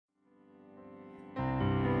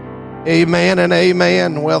Amen and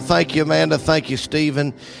amen. Well, thank you, Amanda. Thank you,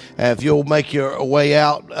 Stephen. If you'll make your way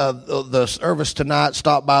out the service tonight,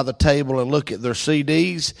 stop by the table and look at their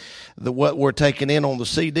CDs. What we're taking in on the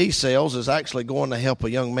CD sales is actually going to help a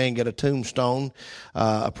young man get a tombstone,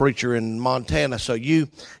 a preacher in Montana. So you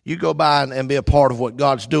go by and be a part of what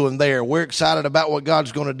God's doing there. We're excited about what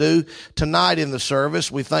God's going to do tonight in the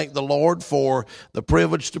service. We thank the Lord for the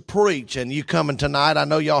privilege to preach. And you coming tonight, I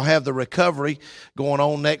know y'all have the recovery going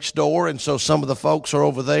on next door, and so some of the folks are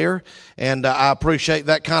over there. And I appreciate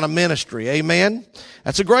that kind of ministry. Amen.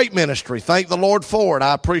 That's a great ministry. Thank the Lord for it.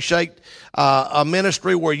 I appreciate a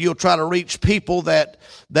ministry where you'll try to reach people that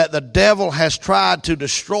the devil has tried to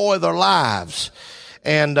destroy their lives.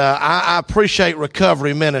 And I appreciate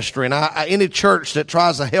recovery ministry. And any church that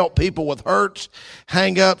tries to help people with hurts,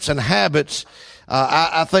 hang-ups, and habits,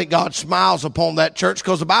 I think God smiles upon that church,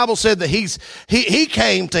 because the Bible said that he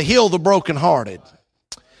came to heal the brokenhearted.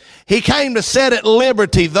 He came to set at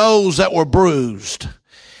liberty those that were bruised.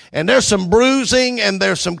 And there's some bruising and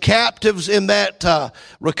there's some captives in that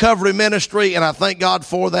recovery ministry, and I thank God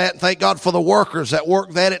for that. Thank God for the workers that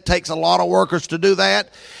work that. It takes a lot of workers to do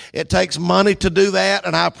that. It takes money to do that,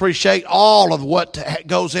 and I appreciate all of what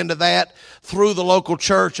goes into that through the local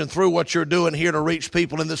church and through what you're doing here to reach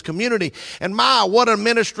people in this community. And what a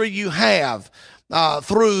ministry you have.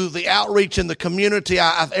 Through the outreach in the community.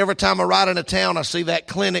 Every time I ride into town, I see that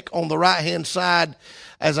clinic on the right-hand side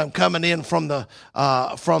as I'm coming in from the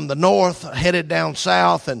north, headed down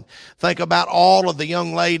south, and think about all of the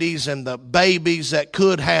young ladies and the babies that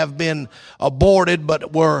could have been aborted,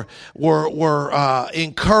 but were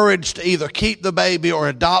encouraged to either keep the baby or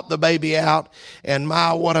adopt the baby out. And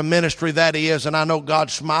what a ministry that is. And I know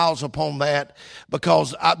God smiles upon that,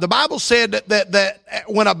 because the Bible said that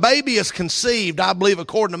when a baby is conceived, I believe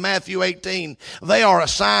according to Matthew 18, they are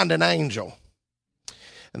assigned an angel.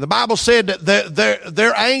 And the Bible said that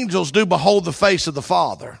their angels do behold the face of the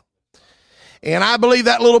Father. And I believe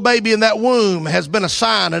that little baby in that womb has been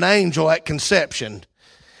assigned an angel at conception.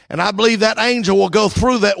 And I believe that angel will go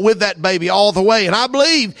through that with that baby all the way. And I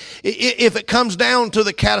believe if it comes down to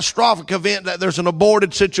the catastrophic event that there's an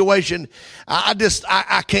aborted situation,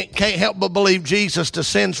 I can't help but believe Jesus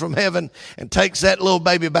descends from heaven and takes that little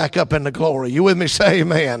baby back up into glory. You with me? Say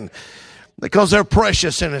amen. Because they're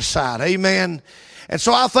precious in His sight. Amen. And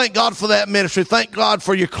so I thank God for that ministry. Thank God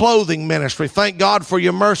for your clothing ministry. Thank God for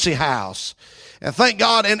your Mercy House. And thank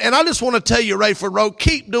God. And I just want to tell you, Rayford Road,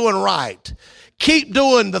 keep doing right. Keep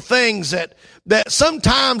doing the things that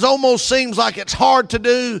sometimes almost seems like it's hard to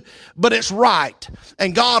do, but it's right.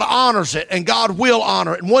 And God honors it, and God will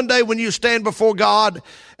honor it. And one day when you stand before God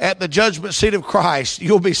at the judgment seat of Christ,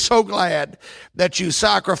 you'll be so glad that you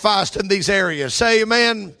sacrificed in these areas. Say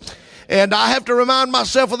amen. And I have to remind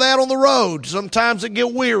myself of that on the road. Sometimes it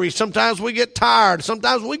get weary. Sometimes we get tired.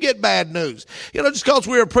 Sometimes we get bad news. Just because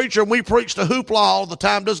we're a preacher and we preach the hoopla all the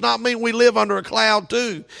time does not mean we live under a cloud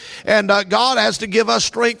too. And God has to give us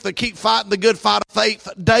strength to keep fighting the good fight of faith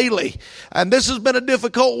daily. And this has been a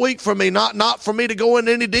difficult week for me. Not for me to go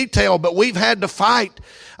into any detail, but we've had to fight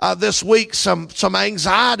this week some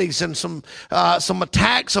anxieties and some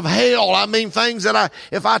attacks of hell. I mean, things that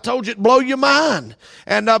if I told you, it'd blow your mind.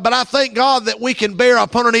 And but I thank God that we can bear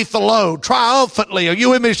up underneath the load triumphantly. Are you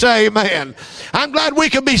with me? Say amen. I'm glad we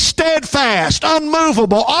can be steadfast,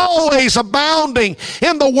 unmovable, always abounding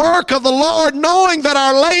in the work of the Lord, knowing that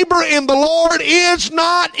our labor in the Lord is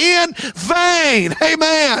not in vain.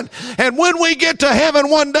 Amen. And when we get to heaven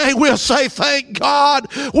one day, we'll say, thank God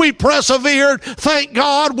we persevered. Thank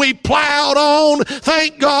God we plowed on.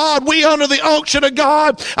 Thank God we, under the unction of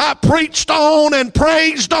God, I preached on and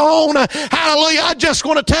praised on. Hallelujah. I just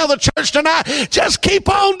want to tell the church tonight, just keep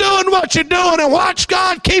on doing what you're doing and watch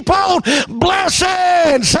God keep on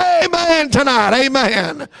blessing. Say amen tonight.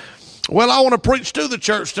 Amen. Well, I want to preach to the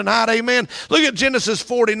church tonight. Amen. Look at Genesis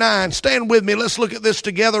 49. Stand with me. Let's look at this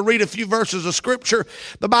together. Read a few verses of Scripture.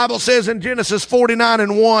 The Bible says in Genesis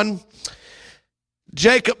 49:1,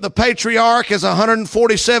 Jacob, the patriarch, is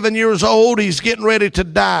 147 years old. He's getting ready to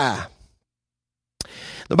die.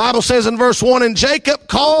 The Bible says in verse 1, and Jacob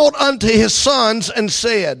called unto his sons and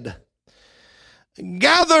said,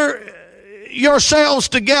 gather yourselves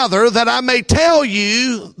together that I may tell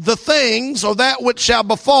you the things or that which shall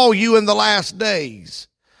befall you in the last days.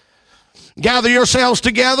 Gather yourselves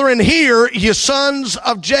together and hear, ye sons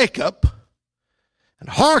of Jacob, and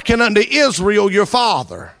hearken unto Israel your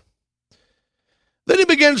father. Then he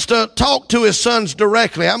begins to talk to his sons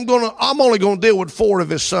directly. I'm only going to deal with 4 of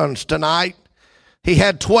his sons tonight. He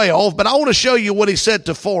had 12, but I want to show you what he said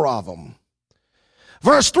to 4 of them.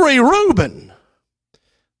 Verse 3, Reuben,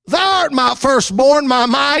 thou art my firstborn, my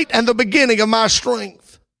might, and the beginning of my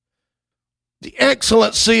strength. The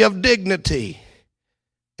excellency of dignity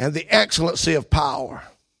and the excellency of power.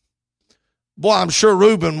 Boy, I'm sure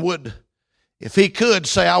Reuben would, if he could,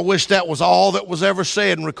 say, I wish that was all that was ever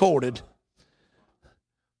said and recorded.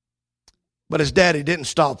 But his daddy didn't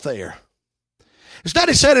stop there. His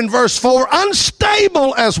daddy said in verse 4,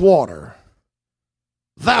 unstable as water,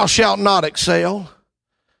 thou shalt not excel,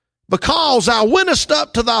 because thou wentest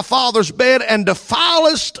up to thy father's bed and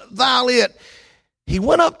defilest thou it. He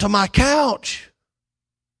went up to my couch.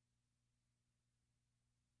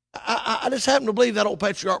 I just happen to believe that old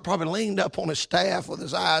patriarch probably leaned up on his staff with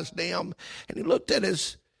his eyes dim, and he looked at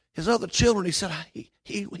his other children. He said,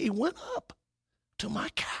 he went up to my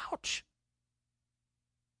couch.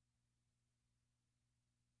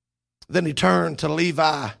 Then he turned to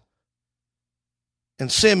Levi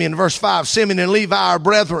and Simeon. Verse 5, Simeon and Levi are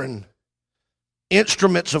brethren.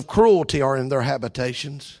 Instruments of cruelty are in their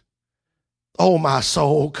habitations. O my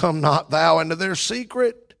soul, come not thou into their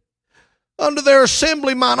secret. Unto their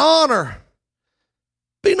assembly mine honor.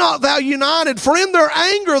 Be not thou united, for in their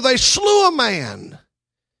anger they slew a man.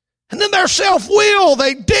 And in their self-will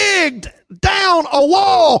they digged down a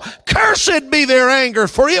wall. Cursed be their anger,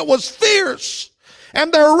 for it was fierce.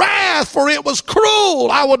 And their wrath, for it was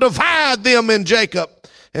cruel. I will divide them in Jacob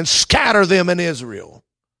and scatter them in Israel.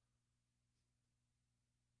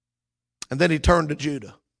 And then he turned to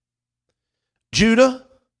Judah. Judah,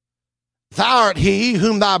 thou art he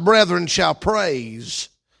whom thy brethren shall praise.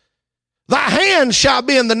 Thy hand shall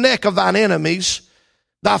be in the neck of thine enemies.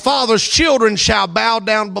 Thy father's children shall bow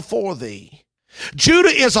down before thee. Judah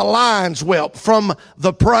is a lion's whelp. From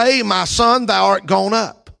the prey, my son, thou art gone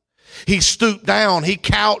up. He stooped down, he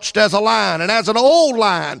couched as a lion, and as an old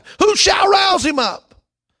lion, who shall rouse him up?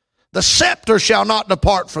 The scepter shall not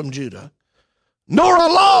depart from Judah, nor a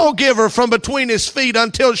lawgiver from between his feet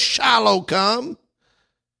until Shiloh come.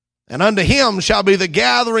 And unto him shall be the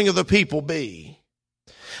gathering of the people be.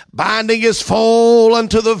 Binding his foal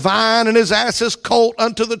unto the vine, and his ass's colt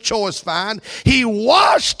unto the choice vine. He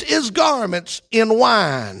washed his garments in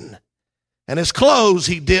wine, and his clothes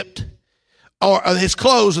he dipped, or his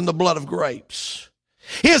clothes in the blood of grapes.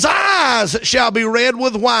 His eyes shall be red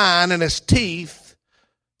with wine, and his teeth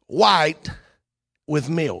white with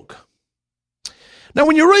milk. Now,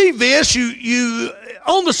 when you read this, you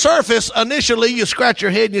on the surface, initially, you scratch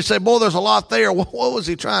your head and you say, boy, there's a lot there. What was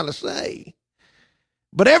he trying to say?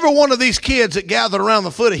 But every one of these kids that gathered around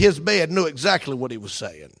the foot of his bed knew exactly what he was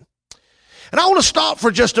saying. And I want to stop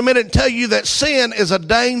for just a minute and tell you that sin is a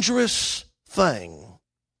dangerous thing.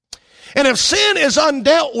 And if sin is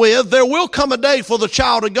undealt with, there will come a day for the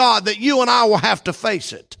child of God that you and I will have to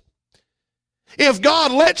face it. If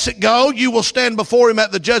God lets it go, you will stand before him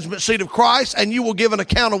at the judgment seat of Christ, and you will give an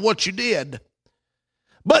account of what you did.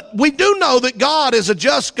 But we do know that God is a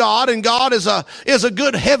just God, and God is a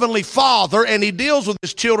good heavenly Father, and he deals with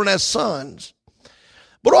his children as sons.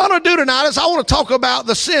 But what I want to do tonight is I want to talk about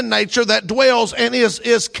the sin nature that dwells and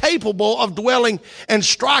is capable of dwelling and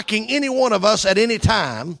striking any one of us at any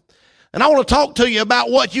time. And I want to talk to you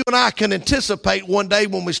about what you and I can anticipate one day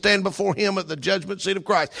when we stand before him at the judgment seat of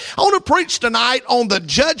Christ. I want to preach tonight on the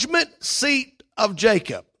judgment seat of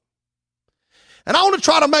Jacob. And I want to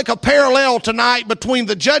try to make a parallel tonight between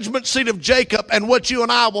the judgment seat of Jacob and what you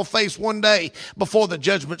and I will face one day before the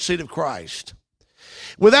judgment seat of Christ.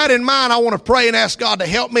 With that in mind, I want to pray and ask God to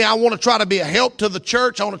help me. I want to try to be a help to the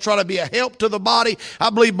church. I want to try to be a help to the body.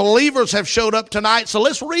 I believe believers have showed up tonight. So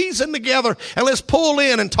let's reason together and let's pull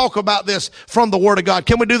in and talk about this from the Word of God.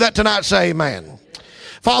 Can we do that tonight? Say amen.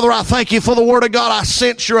 Father, I thank you for the Word of God. I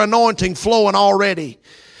sense your anointing flowing already.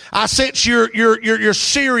 I sense your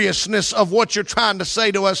seriousness of what you're trying to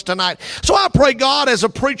say to us tonight. So I pray, God, as a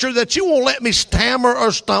preacher, that you won't let me stammer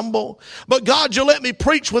or stumble. But God, you let me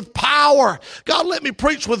preach with power. God, let me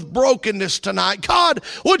preach with brokenness tonight. God,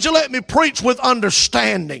 would you let me preach with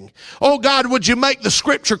understanding? Oh, God, would you make the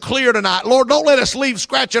scripture clear tonight? Lord, don't let us leave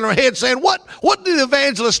scratching our heads saying, what did the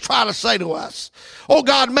evangelist try to say to us? Oh,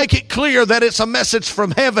 God, make it clear that it's a message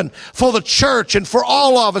from heaven for the church and for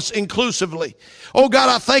all of us inclusively. Oh, God,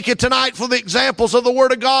 I thank you tonight for the examples of the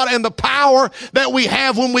Word of God and the power that we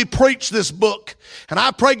have when we preach this book. And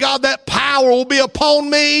I pray, God, that power will be upon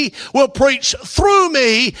me, will preach through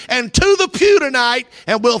me and to the pew tonight,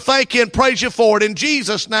 and we'll thank you and praise you for it in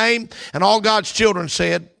Jesus' name. And all God's children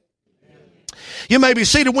said, you may be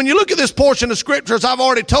seated. When you look at this portion of Scripture, as I've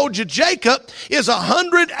already told you, Jacob is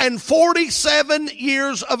 147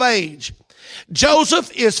 years of age.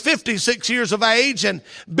 Joseph is 56 years of age, and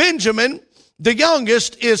Benjamin, the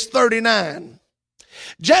youngest, is 39.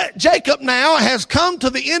 Jacob now has come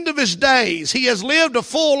to the end of his days. He has lived a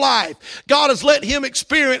full life. God has let him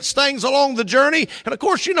experience things along the journey. And of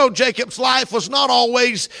course, you know, Jacob's life was not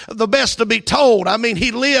always the best to be told. I mean,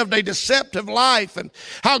 he lived a deceptive life and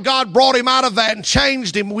how God brought him out of that and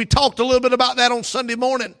changed him. We talked a little bit about that on Sunday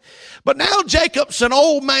morning. But now Jacob's an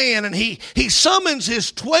old man, and he summons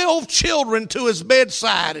his 12 children to his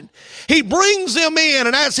bedside, and he brings them in.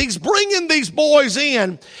 And as he's bringing these boys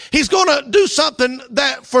in, he's going to do something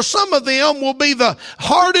that for some of them will be the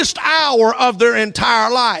hardest hour of their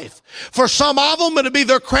entire life. For some of them, it'll be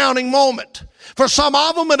their crowning moment. For some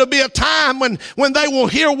of them, it'll be a time when they will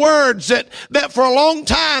hear words that for a long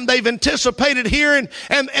time they've anticipated hearing,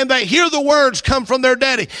 and they hear the words come from their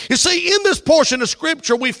daddy. You see, in this portion of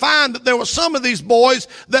Scripture, we find that there were some of these boys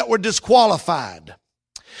that were disqualified.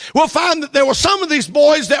 We'll find that there were some of these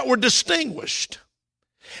boys that were distinguished.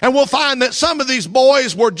 And we'll find that some of these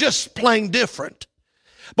boys were just plain different.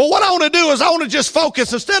 But what I want to do is I want to just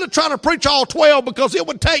focus, instead of trying to preach all 12, because it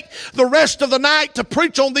would take the rest of the night to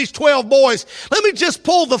preach on these 12 boys. Let me just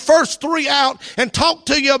pull the first 3 out and talk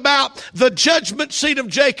to you about the judgment seat of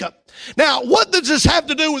Jacob. Now, what does this have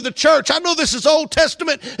to do with the church? I know this is Old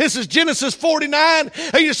Testament. This is Genesis 49.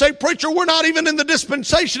 And you say, preacher, we're not even in the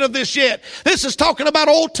dispensation of this yet. This is talking about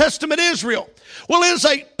Old Testament Israel. Well, it is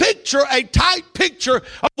a picture, a tight picture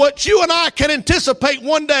of what you and I can anticipate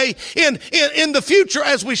one day in the future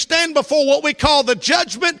as we stand before what we call the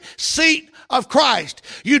judgment seat of Christ.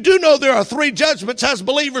 You do know there are 3 judgments as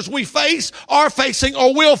believers we face, are facing,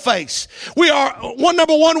 or will face.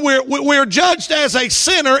 Number one, we're judged as a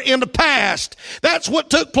sinner in the past. That's what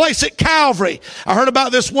took place at Calvary. I heard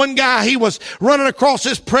about this one guy. He was running across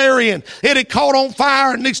this prairie and it had caught on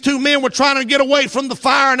fire, and these 2 men were trying to get away from the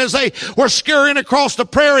fire, and as they were scurrying across the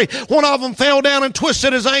prairie, one of them fell down and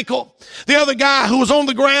twisted his ankle. The other guy who was on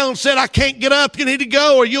the ground said, I can't get up. You need to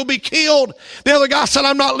go or you'll be killed. The other guy said,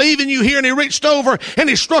 I'm not leaving you here. And he reached over and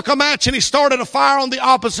he struck a match and he started a fire on the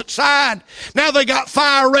opposite side. Now they got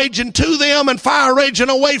fire raging to them and fire raging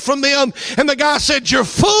away from them. And the guy said, you're a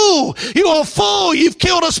fool. You're a fool. You've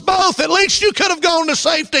killed us both. At least you could have gone to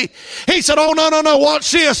safety. He said, oh, no.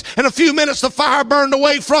 Watch this. In a few minutes, the fire burned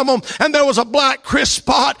away from him and there was a black crisp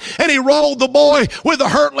spot. And he rolled the boy with a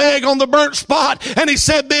hurt leg on the burnt spot. And he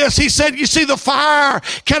said this. He said, you see, the fire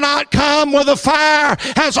cannot come where the fire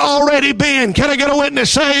has already been. Can I get a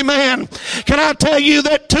witness? Say amen. Can I tell you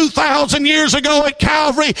that 2,000 years ago at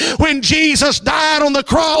Calvary, when Jesus died on the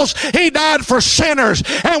cross, he died for sinners.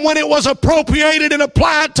 And when it was appropriated and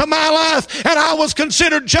applied to my life and I was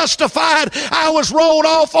considered justified, I was rolled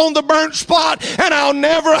off on the burnt spot, and I'll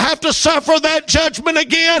never have to suffer that judgment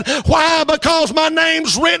again. Why? Because my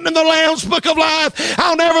name's written in the Lamb's Book of Life.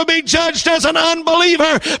 I'll never be judged as an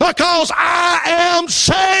unbeliever because I am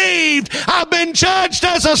saved. I've been judged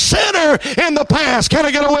as a sinner in the past. Can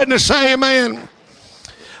I get a witness? Say amen.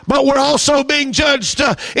 But we're also being judged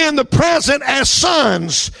in the present as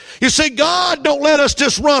sons. You see, God don't let us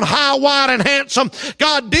just run high, wide, and handsome.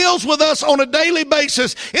 God deals with us on a daily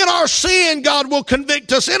basis. In our sin, God will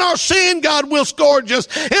convict us. In our sin, God will scourge us.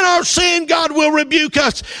 In our sin, God will rebuke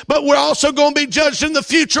us. But we're also going to be judged in the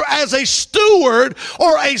future as a steward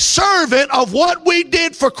or a servant of what we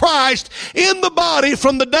did for Christ in the body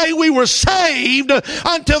from the day we were saved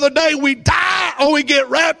until the day we die or we get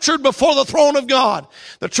raptured before the throne of God.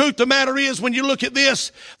 The truth of the matter is, when you look at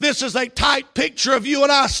this is a tight picture of you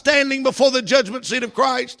and I standing before the judgment seat of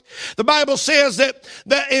Christ. The Bible says that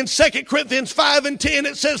in 2 Corinthians 5:10,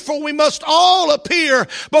 it says, for we must all appear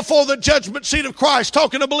before the judgment seat of Christ,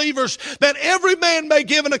 talking to believers, that every man may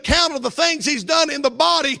give an account of the things he's done in the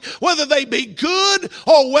body, whether they be good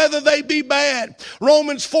or whether they be bad.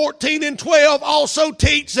 Romans 14:12 also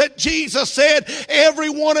teach that Jesus said, every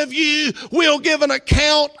one of you will give an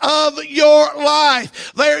account of your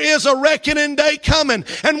life. There is a reckoning day coming.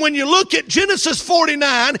 And when you look at Genesis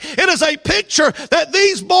 49, it is a picture that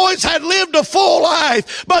these boys had lived a full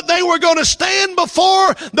life, but they were going to stand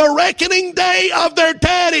before the reckoning day of their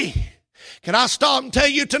daddy. Can I stop and tell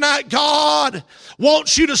you tonight, God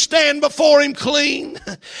wants you to stand before him clean.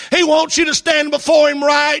 He wants you to stand before him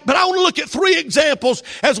right. But I want to look at 3 examples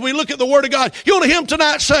as we look at the Word of God. You want to hear him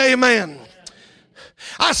tonight? Say amen.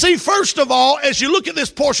 I see, first of all, as you look at this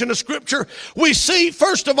portion of Scripture, we see,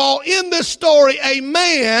 first of all, in this story, a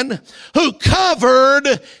man who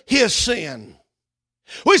covered his sin.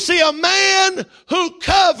 We see a man who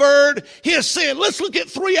covered his sin. Let's look at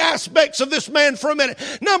 3 aspects of this man for a minute.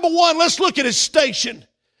 Number 1, let's look at his station.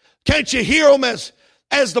 Can't you hear him as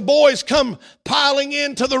as the boys come piling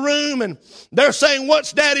into the room and they're saying,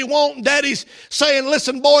 what's Daddy want? And Daddy's saying,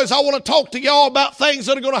 listen, boys, I want to talk to y'all about things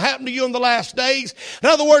that are going to happen to you in the last days. In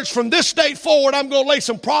other words, from this day forward, I'm going to lay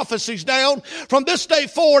some prophecies down. From this day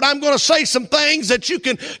forward, I'm going to say some things that you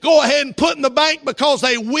can go ahead and put in the bank because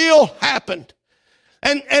they will happen.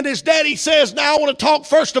 And his daddy says, now I want to talk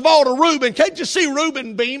first of all to Reuben. Can't you see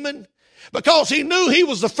Reuben beaming? Because he knew he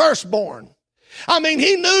was the firstborn. I mean,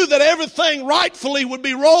 he knew that everything rightfully would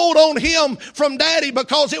be rolled on him from Daddy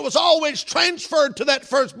because it was always transferred to that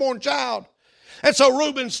firstborn child. And so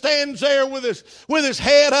Reuben stands there with his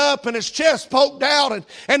head up and his chest poked out.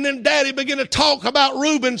 And then Daddy began to talk about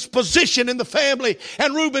Reuben's position in the family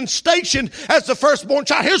and Reuben's station as the firstborn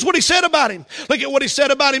child. Here's what he said about him. Look at what he said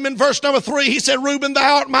about him in verse number 3. He said, Reuben,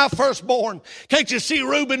 thou art my firstborn. Can't you see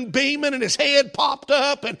Reuben beaming and his head popped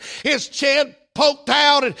up and his chest poked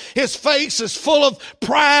out and his face is full of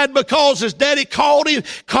pride because his daddy called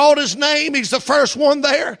his name. He's the first one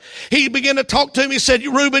there. He began to talk to him. He said,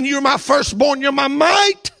 Reuben, you're my firstborn. You're my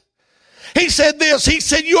might. He said this. He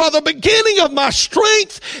said, you are the beginning of my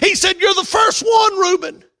strength. He said, you're the first one,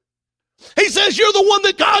 Reuben. He says, you're the one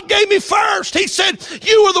that God gave me first. He said,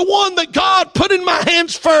 you are the one that God put in my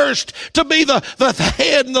hands first to be the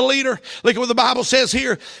head and the leader. Look at what the Bible says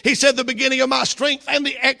here. He said, the beginning of my strength and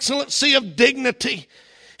the excellency of dignity.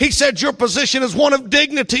 He said, your position is one of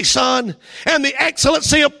dignity, son, and the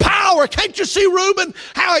excellency of power. Can't you see Reuben,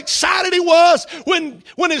 how excited he was when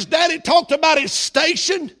his daddy talked about his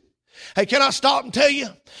station? Hey, can I stop and tell you?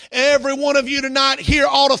 Every one of you tonight here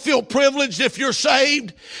ought to feel privileged if you're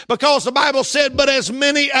saved, because the Bible said, but as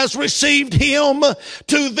many as received him,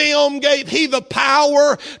 to them gave he the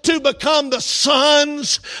power to become the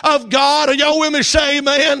sons of God. Are y'all with me? Say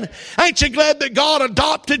amen. Ain't you glad that God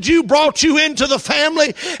adopted you, brought you into the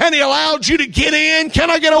family, and he allowed you to get in? Can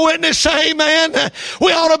I get a witness? Say amen.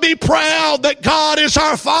 We ought to be proud that God is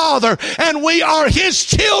our Father and we are his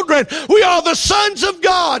children. We are the sons of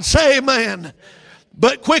God. Say amen.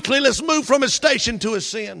 But quickly, let's move from his station to his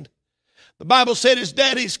sin. The Bible said his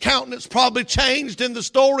daddy's countenance probably changed in the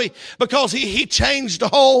story because he changed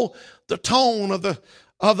the tone of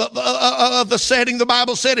the setting. The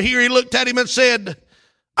Bible said here, he looked at him and said,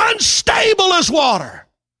 unstable as water.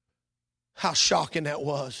 How shocking that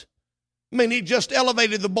was. I mean, he just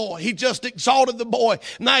elevated the boy. He just exalted the boy.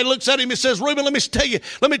 Now he looks at him and says, Reuben, let me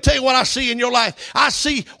tell you what I see in your life. I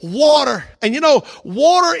see water. And you know,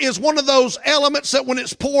 water is one of those elements that when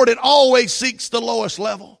it's poured, it always seeks the lowest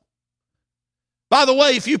level. By the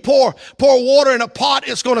way, if you pour water in a pot,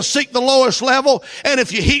 it's going to seek the lowest level. And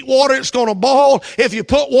if you heat water, it's going to boil. If you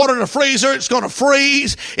put water in a freezer, it's going to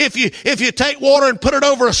freeze. If you take water and put it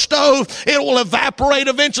over a stove, it will evaporate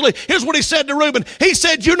eventually. Here's what he said to Reuben. He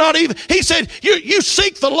said, you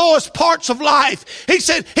seek the lowest parts of life. He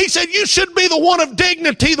said, you should be the one of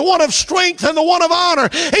dignity, the one of strength, and the one of honor.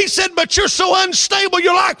 He said, but you're so unstable,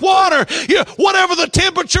 you're like water. Whatever the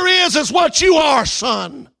temperature is what you are,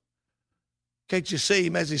 son. Can't you see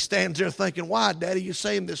him as he stands there thinking, why, Daddy, you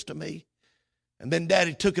saying this to me? And then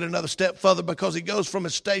Daddy took it another step further because he goes from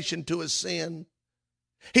his station to his sin.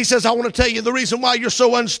 He says, I want to tell you the reason why you're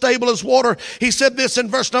so unstable as water. He said this in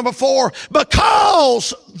verse number 4,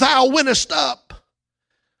 because thou wentest up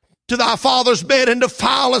to thy father's bed and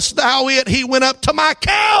defilest thou it. He went up to my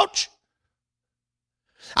couch.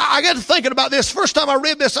 I got to thinking about this. First time I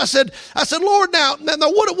read this, I said, Lord, now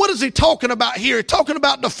what is he talking about here? He's talking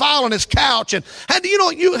about defiling his couch. And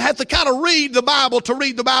you have to kind of read the Bible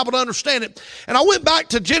to understand it. And I went back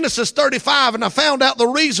to Genesis 35 and I found out the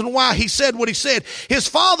reason why he said what he said. His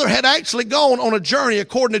father had actually gone on a journey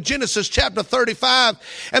according to Genesis chapter 35.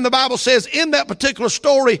 And the Bible says in that particular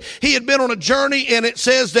story, he had been on a journey, and it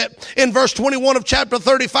says that in verse 21 of chapter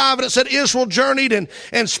 35, and it said Israel journeyed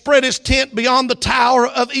and spread his tent beyond the tower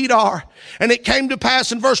of Edar. And it came to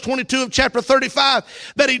pass in verse 22 of chapter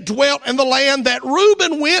 35 that he dwelt in the land that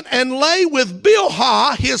Reuben went and lay with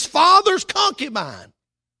Bilhah, his father's concubine.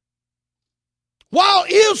 While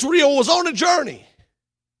Israel was on a journey,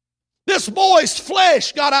 this boy's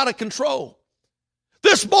flesh got out of control.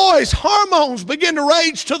 This boy's hormones began to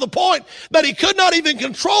rage to the point that he could not even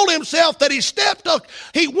control himself, that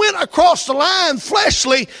he went across the line,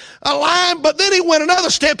 fleshly a line, but then he went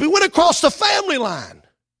another step. He went across the family line.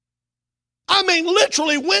 I mean,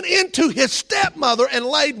 literally went into his stepmother and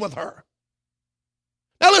laid with her.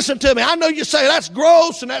 Now listen to me. I know you say that's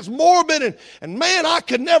gross and that's morbid and man, I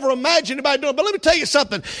could never imagine anybody doing it. But let me tell you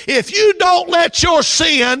something. If you don't let your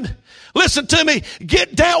sin, listen to me,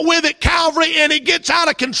 get dealt with at Calvary and it gets out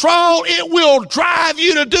of control, it will drive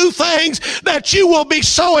you to do things that you will be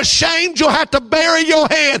so ashamed you'll have to bury your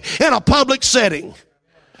head in a public setting.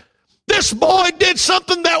 This boy did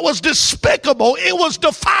something that was despicable. It was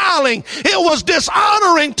defiling. It was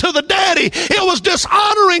dishonoring to the daddy. It was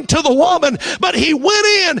dishonoring to the woman. But he went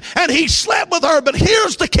in and he slept with her. But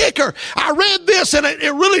here's the kicker. I read this and it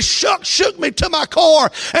really shook me to my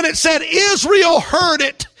core. And it said, Israel heard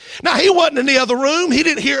it. Now, he wasn't in the other room. He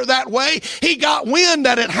didn't hear it that way. He got wind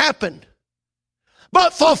that it happened.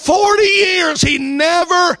 But for 40 years, he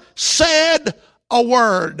never said a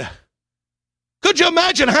word. Could you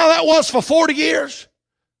imagine how that was for 40 years?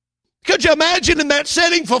 Could you imagine in that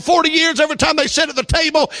setting for 40 years, every time they sat at the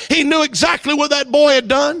table, he knew exactly what that boy had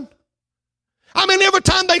done? I mean, every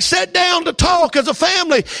time they sat down to talk as a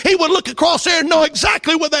family, he would look across there and know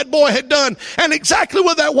exactly what that boy had done and exactly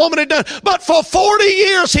what that woman had done. But for 40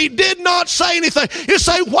 years, he did not say anything. You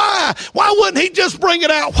say, why? Why wouldn't he just bring it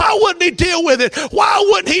out? Why wouldn't he deal with it? Why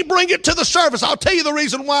wouldn't he bring it to the surface? I'll tell you the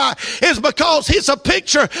reason why is because he's a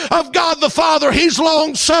picture of God the Father. He's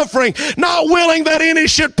long suffering, not willing that any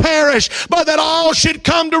should perish, but that all should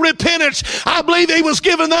come to repentance. I believe he was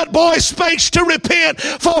giving that boy space to repent.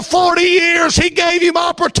 For 40 years, he gave him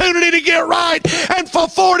opportunity to get right. And for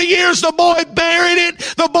 40 years, the boy buried it.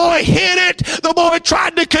 The boy hid it. The boy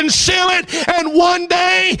tried to conceal it. And one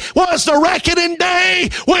day was the reckoning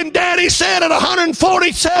day when Daddy said at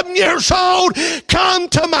 147 years old, come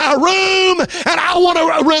to my room and I want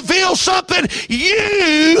to reveal something.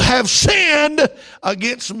 You have sinned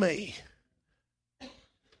against me.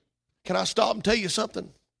 Can I stop and tell you something?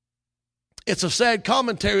 It's a sad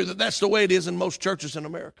commentary that that's the way it is in most churches in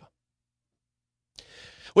America.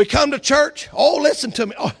 We come to church. Oh, listen to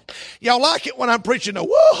me. Oh, y'all like it when I'm preaching a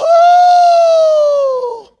woohoo.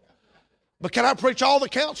 But can I preach all the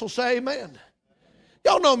counsel? Say amen.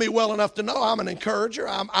 Y'all know me well enough to know I'm an encourager.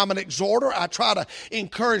 I'm an exhorter. I try to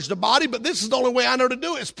encourage the body, but this is the only way I know to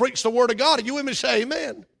do it is preach the word of God. And you with me say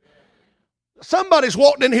amen. Somebody's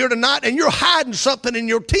walked in here tonight and you're hiding something in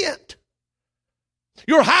your tent.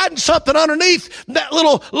 You're hiding something underneath that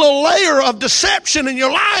little layer of deception in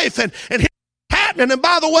your life. And and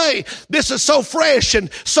by the way, this is so fresh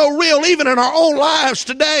and so real even in our own lives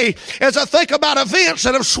today as I think about events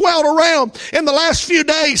that have swelled around in the last few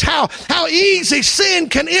days, how easy sin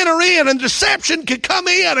can enter in and deception can come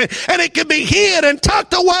in and it can be hid and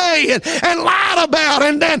tucked away and lied about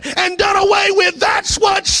and done away with. That's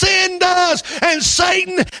what sin does. And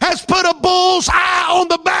Satan has put a bull's eye on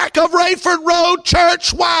the back of Rayford Road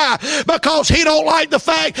Church. Why? Because he don't like the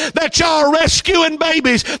fact that y'all are rescuing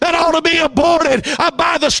babies that ought to be aborted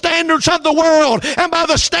by the standards of the world and by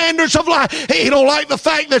the standards of life. He don't like the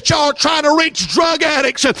fact that y'all are trying to reach drug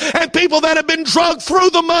addicts and people that have been drugged through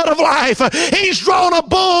the mud of life. He's drawn a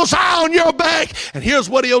bull's eye on your back. And here's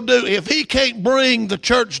what he'll do. If he can't bring the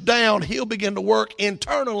church down, he'll begin to work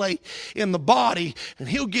internally in the body, and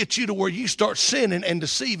he'll get you to where you start sinning and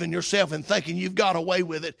deceiving yourself and thinking you've got away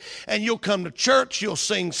with it. And you'll come to church, you'll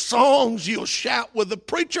sing songs, you'll shout with the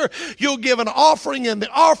preacher, you'll give an offering in the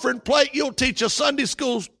offering plate, you'll teach a Sunday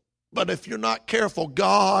schools, but if you're not careful,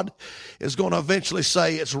 God is going to eventually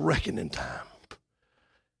say it's reckoning time.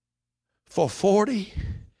 For 40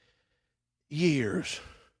 years,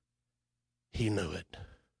 he knew it.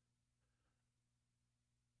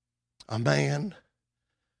 A man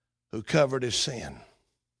who covered his sin.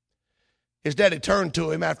 His daddy turned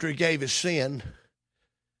to him after he gave his sin,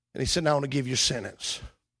 and he said, "Now I want to give you a sentence."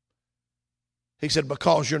 He said,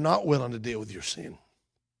 because you're not willing to deal with your sin.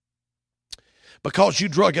 Because you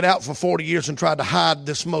drug it out for 40 years and tried to hide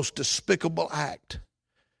this most despicable act.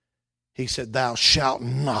 He said, thou shalt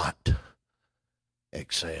not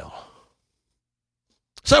exhale.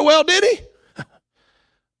 So, well, did he?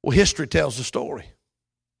 Well, history tells the story.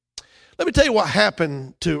 Let me tell you what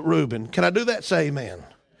happened to Reuben. Can I do that? Say amen.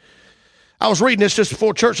 I was reading this just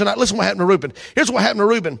before church tonight. Listen what happened to Reuben. Here's what happened to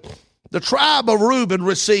Reuben. The tribe of Reuben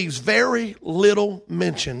receives very little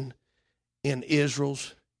mention in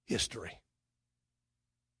Israel's history.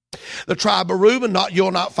 The tribe of Reuben,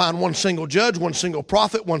 you'll not find one single judge, one single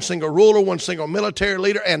prophet, one single ruler, one single military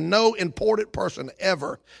leader, and no important person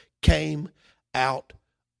ever came out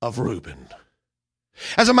of Reuben.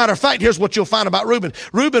 As a matter of fact, here's what you'll find about Reuben.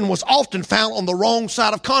 Reuben was often found on the wrong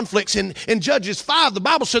side of conflicts. In Judges 5, the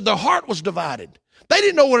Bible said their heart was divided. They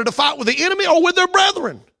didn't know whether to fight with the enemy or with their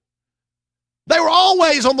brethren. They were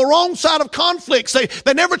always on the wrong side of conflicts.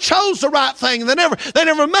 They never chose the right thing. They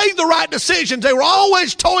never made the right decisions. They were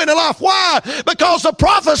always toying in life. Why? Because the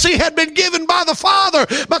prophecy had been given by the Father.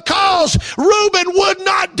 Because Reuben would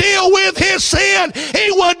not deal with his sin. He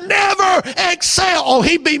would never excel. Oh,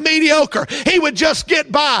 he'd be mediocre. He would just get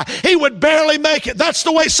by. He would barely make it. That's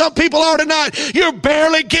the way some people are tonight. You're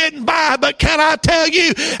barely getting by. But can I tell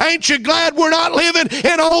you, ain't you glad we're not living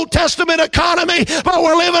in an Old Testament economy, but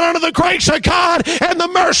we're living under the grace of God and the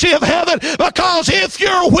mercy of heaven? Because if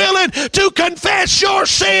you're willing to confess your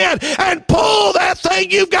sin and pull that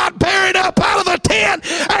thing you've got buried up out of the tent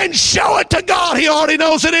and show it to God, He already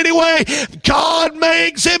knows it anyway. God may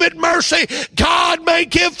exhibit mercy. God may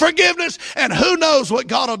give forgiveness. And who knows what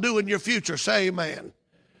God will do in your future. Say amen.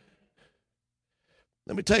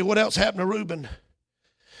 Let me tell you what else happened to Reuben.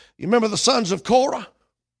 You remember the sons of Korah?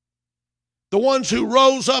 The ones who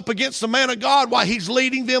rose up against the man of God while he's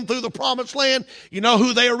leading them through the promised land. You know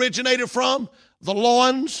who they originated from? The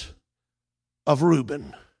loins of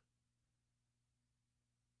Reuben.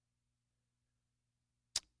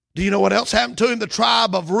 Do you know what else happened to him? The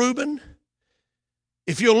tribe of Reuben,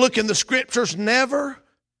 if you'll look in the scriptures, never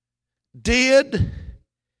did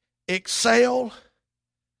excel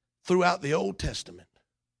throughout the Old Testament.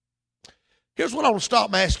 Here's what I want to stop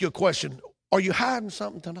and ask you a question. Are you hiding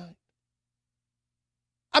something tonight?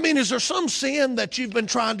 I mean, is there some sin that you've been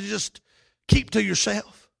trying to just keep to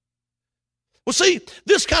yourself? Well, see,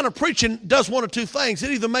 this kind of preaching does one of two things.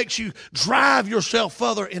 It either makes you drive yourself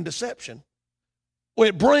further in deception, or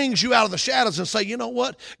it brings you out of the shadows and say, you know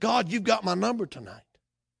what? God, you've got my number tonight.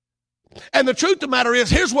 And the truth of the matter is,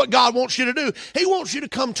 here's what God wants you to do. He wants you to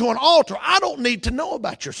come to an altar. I don't need to know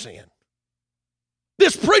about your sin.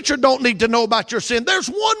 This preacher don't need to know about your sin. There's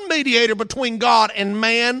one mediator between God and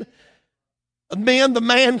man. The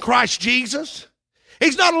man, Christ Jesus.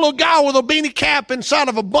 He's not a little guy with a beanie cap inside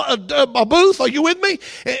of a booth. Are you with me?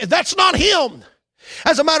 That's not him.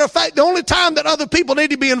 As a matter of fact, the only time that other people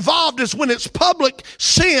need to be involved is when it's public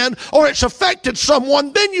sin or it's affected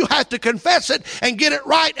someone. Then you have to confess it and get it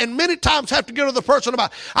right, and many times have to go to the person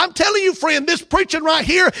about it. I'm telling you, friend, this preaching right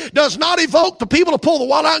here does not evoke the people to pull the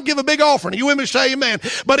wallet out and give a big offering. You with me? Say amen.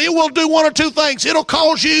 But it will do one or two things. It'll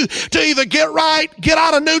cause you to either get right, get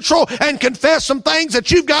out of neutral, and confess some things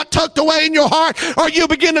that you've got tucked away in your heart, or you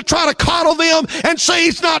begin to try to coddle them and say,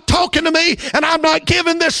 he's not talking to me, and I'm not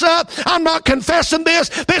giving this up. I'm not confessing this.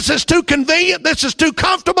 This is too convenient. This is too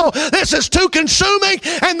comfortable. This is too consuming.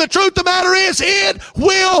 And the truth of the matter is, it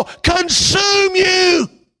will consume you.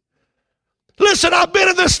 Listen, I've been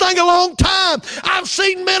in this thing a long time. I've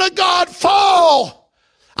seen men of God fall.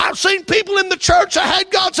 I've seen people in the church that had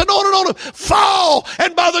God's anointing on them fall.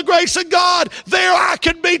 And by the grace of God, there I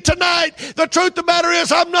can be tonight. The truth of the matter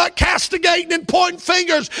is, I'm not castigating and pointing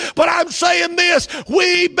fingers, but I'm saying this: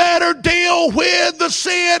 we better deal with the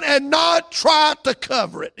sin and not try to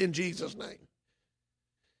cover it in Jesus' name.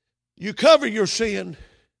 You cover your sin,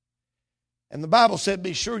 and the Bible said,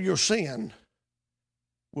 be sure your sin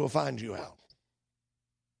will find you out.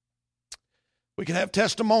 We can have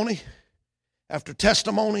testimony after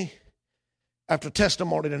testimony after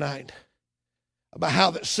testimony tonight about how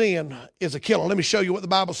that sin is a killer. Let me show you what the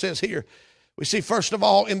Bible says here. We see, first of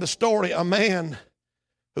all, in the story, a man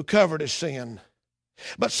who covered his sin.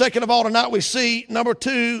 But second of all, tonight we see, number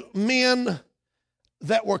two, men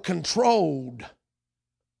that were controlled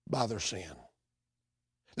by their sin.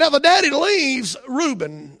 Now, the daddy leaves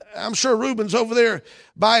Reuben. I'm sure Reuben's over there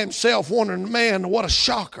by himself wondering, man, what a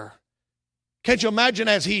shocker. Can't you imagine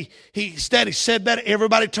as his daddy said that,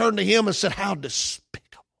 everybody turned to him and said, how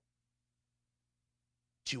despicable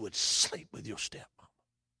that you would sleep with your stepmom.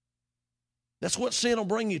 That's what sin will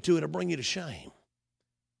bring you to. It'll bring you to shame.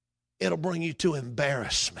 It'll bring you to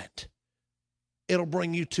embarrassment. It'll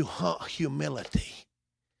bring you to humility.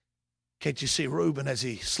 Can't you see Reuben as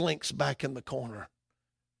he slinks back in the corner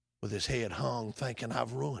with his head hung, thinking,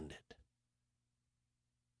 I've ruined it.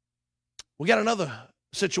 We got another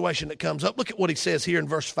situation that comes up. Look at what he says here in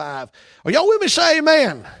verse 5. Are y'all with me? Say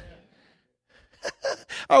amen.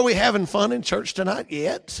 Are we having fun in church tonight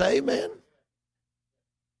yet? Say amen.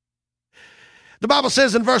 The Bible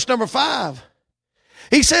says in verse number 5,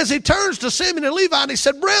 he says he turns to Simeon and Levi and he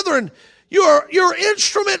said, brethren, your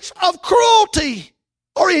instruments of cruelty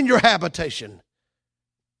are in your habitation.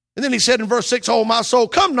 And then he said in verse 6, O my soul,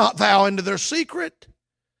 come not thou into their secret,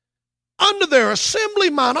 unto their assembly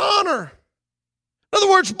mine honor. In other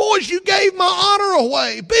words, boys, you gave my honor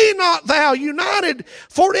away. Be not thou united,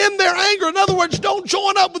 for in their anger. In other words, don't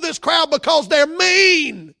join up with this crowd because they're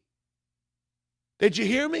mean. Did you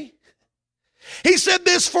hear me? He said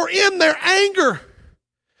this, for in their anger.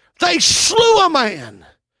 They slew a man,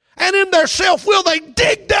 and in their self-will they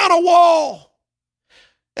dig down a wall.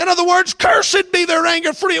 In other words, cursed be their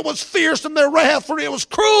anger, for it was fierce, and their wrath, for it was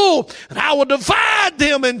cruel. And I will divide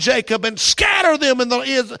them in Jacob and scatter them in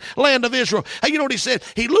the land of Israel. Hey, you know what he said?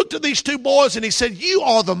 He looked at these two boys and he said, you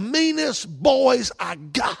are the meanest boys I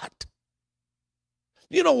got.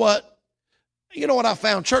 You know what? You know what I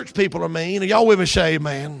found? Church people are mean. Are y'all with me? Say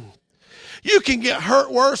amen. You can get hurt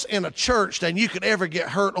worse in a church than you could ever get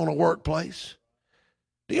hurt on a workplace.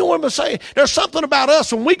 Do you know what I'm saying? There's something about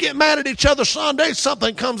us when we get mad at each other Sunday,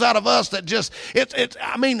 something comes out of us that just,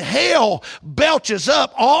 hell belches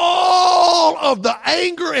up all of the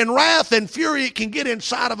anger and wrath and fury it can get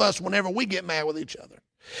inside of us whenever we get mad with each other.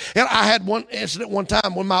 And I had one incident one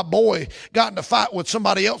time when my boy got in a fight with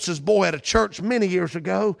somebody else's boy at a church many years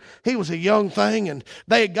ago. He was a young thing, and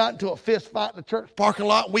they had gotten into a fist fight in the church parking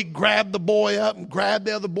lot. We grabbed the boy up and grabbed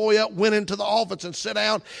the other boy up, went into the office and sat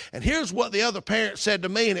down. And here's what the other parent said to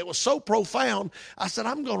me, and it was so profound. I said,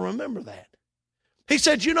 I'm going to remember that. He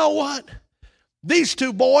said, you know what? These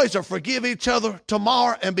two boys will forgive each other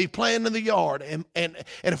tomorrow and be playing in the yard. And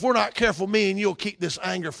if we're not careful, me and you'll keep this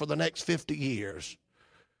anger for the next 50 years.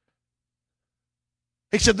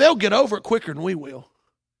 He said, they'll get over it quicker than we will.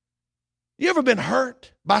 You ever been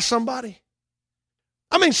hurt by somebody?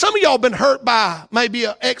 I mean, some of y'all been hurt by maybe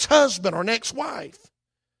an ex-husband or an ex-wife.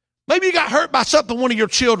 Maybe you got hurt by something one of your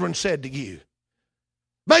children said to you.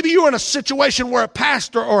 Maybe you were in a situation where a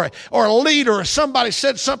pastor or a leader or somebody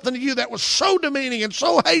said something to you that was so demeaning and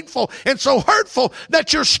so hateful and so hurtful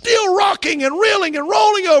that you're still rocking and reeling and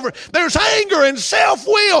rolling over. There's anger and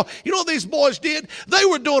self-will. You know what these boys did? They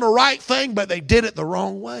were doing a right thing, but they did it the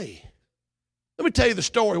wrong way. Let me tell you the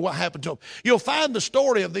story, what happened to them. You'll find the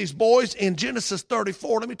story of these boys in Genesis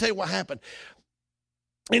 34. Let me tell you what happened.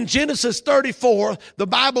 In Genesis 34, the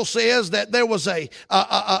Bible says that there was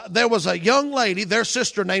a young lady, their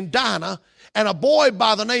sister named Dinah, and a boy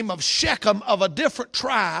by the name of Shechem of a different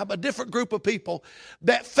tribe, a different group of people,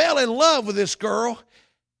 that fell in love with this girl,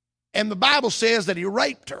 and the Bible says that he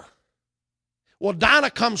raped her. Well,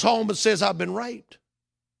 Dinah comes home and says, I've been raped.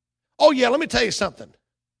 Oh yeah, let me tell you something.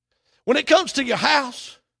 When it comes to your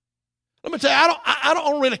house, let me tell you, I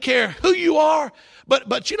don't really care who you are,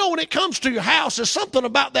 but you know, when it comes to your house, there's something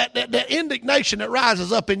about that indignation that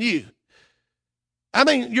rises up in you. I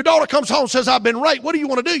mean, your daughter comes home and says, I've been raped. What do you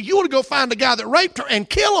want to do? You want to go find the guy that raped her and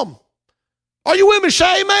kill him. Are you with me?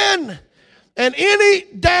 Say amen. And any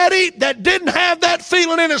daddy that didn't have that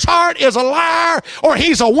feeling in his heart is a liar or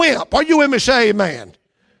he's a wimp. Are you with me? Say amen.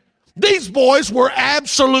 These boys were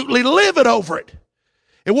absolutely livid over it.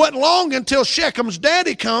 It wasn't long until Shechem's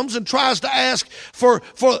daddy comes and tries to ask for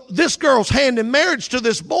this girl's hand in marriage to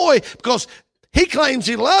this boy because he claims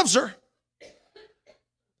he loves her.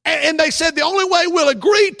 And they said the only way we'll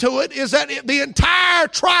agree to it is that the entire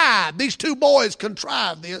tribe, these two boys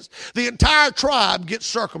contrived this, the entire tribe gets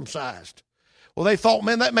circumcised. Well, they thought,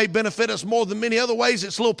 man, that may benefit us more than many other ways.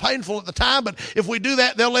 It's a little painful at the time, but if we do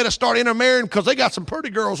that, they'll let us start intermarrying because they got some pretty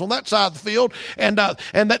girls on that side of the field. And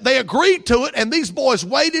that they agreed to it, and these boys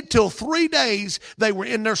waited till 3 days. They were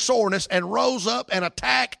in their soreness and rose up and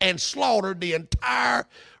attacked and slaughtered the entire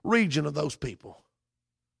region of those people.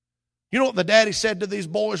 You know what the daddy said to these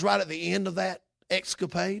boys right at the end of that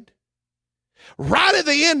escapade? Right at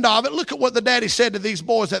the end of it, look at what the daddy said to these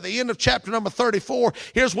boys at the end of chapter number 34.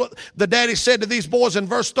 Here's what the daddy said to these boys in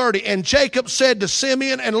verse 30. And Jacob said to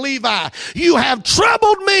Simeon and Levi, you have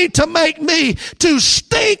troubled me to make me to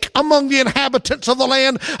stink among the inhabitants of the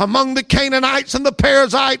land, among the Canaanites and the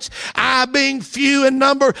Perizzites. I being few in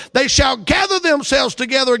number, they shall gather themselves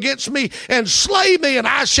together against me and slay me, and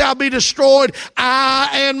I shall be destroyed, I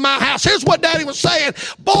and my house. Here's what daddy was saying.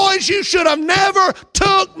 Boys, you should have never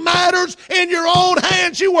took matters in your own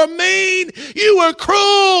hands. You were mean. You were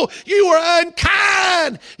cruel. You were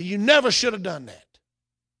unkind. You never should have done that.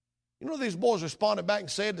 You know, these boys responded back and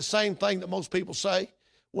said the same thing that most people say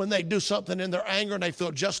when they do something in their anger and they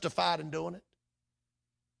feel justified in doing it.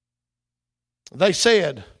 They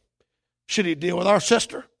said, should he deal with our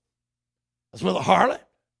sister as with a harlot?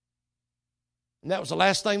 And that was the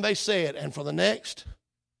last thing they said. And for the next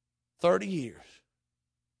 30 years,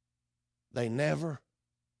 they never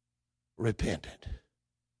repented.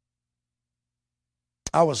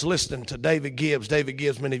 I was listening to David Gibbs. David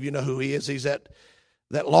Gibbs, many of you know who he is. He's that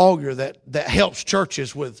lawyer that helps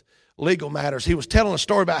churches with legal matters. He was telling a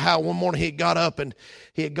story about how one morning he had got up and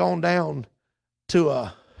he had gone down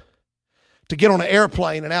to get on an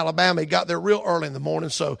airplane in Alabama. He got there real early in the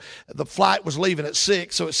morning, so the flight was leaving at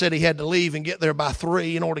 6, so it said he had to leave and get there by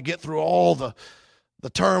 3 in order to get through all the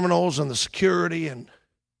terminals and the security and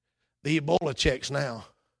the Ebola checks now.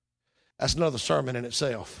 That's another sermon in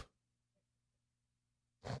itself.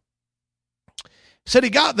 He said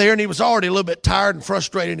he got there and he was already a little bit tired and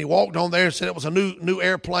frustrated, and he walked on there and said it was a new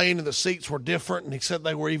airplane and the seats were different, and he said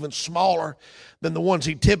they were even smaller than the ones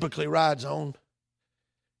he typically rides on.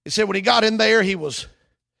 He said when he got in there, he was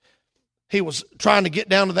trying to get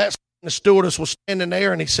down to that, and the stewardess was standing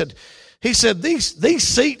there, and he said these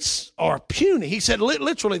seats are puny. He said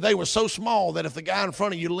literally they were so small that if the guy in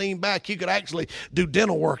front of you leaned back, you could actually do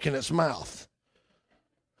dental work in its mouth.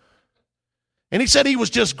 And he said he was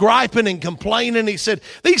just griping and complaining. He said,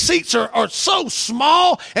 these seats are so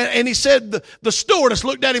small. And he said the stewardess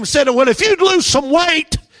looked at him and said, well, if you'd lose some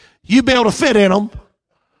weight, you'd be able to fit in them.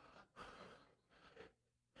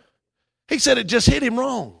 He said it just hit him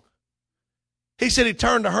wrong. He said he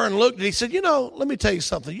turned to her and looked, and he said, let me tell you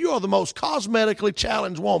something. You are the most cosmetically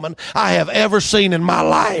challenged woman I have ever seen in my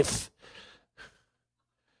life.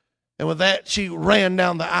 And with that, she ran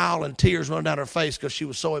down the aisle and tears ran down her face because she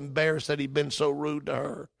was so embarrassed that he'd been so rude to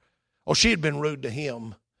her. Or she had been rude to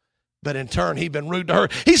him, but in turn, he'd been rude to her.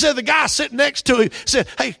 He said the guy sitting next to him said,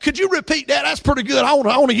 hey, could you repeat that? That's pretty good. I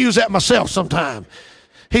want to use that myself sometime.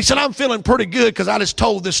 He said, I'm feeling pretty good because I just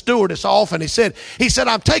told this stewardess off. And he said,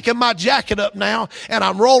 I'm taking my jacket up now and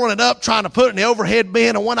I'm rolling it up, trying to put it in the overhead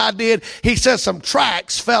bin. And when I did, he said some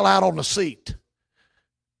tracks fell out on the seat.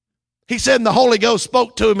 He said, and the Holy Ghost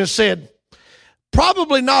spoke to him and said,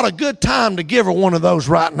 probably not a good time to give her one of those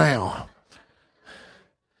right now.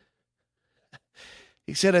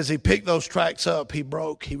 He said as he picked those tracks up, he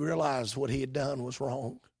realized what he had done was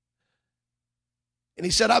wrong. And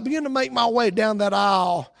he said, I began to make my way down that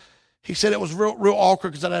aisle. He said it was real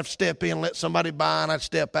awkward because I'd have to step in, let somebody by, and I'd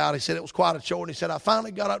step out. He said it was quite a chore. And he said, I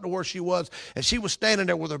finally got up to where she was, and she was standing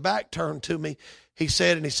there with her back turned to me. He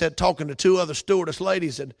said, talking to two other stewardess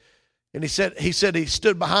ladies, and he said he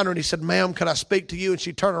stood behind her and he said, ma'am, can I speak to you? And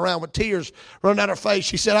she turned around with tears running down her face.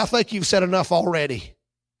 She said, I think you've said enough already.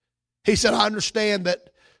 He said, I understand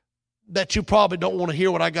that you probably don't want to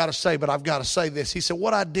hear what I got to say, but I've got to say this. He said,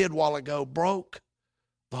 what I did a while ago broke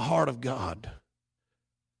the heart of God.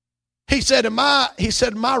 He said,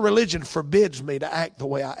 my religion forbids me to act the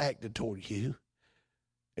way I acted toward you.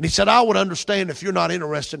 And he said, I would understand if you're not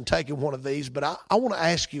interested in taking one of these, but I want to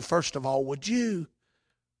ask you, first of all, would you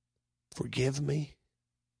forgive me?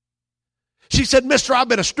 She said, mister, I've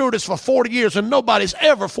been a stewardess for 40 years and nobody's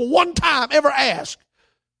ever, for one time, ever asked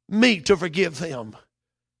me to forgive them.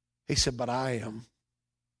 He said, but I am.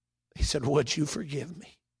 He said, would you forgive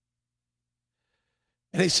me?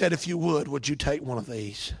 And he said, if you would you take one of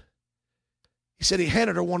these? He said he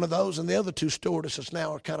handed her one of those, and the other two stewardesses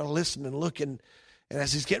now are kind of listening and looking. And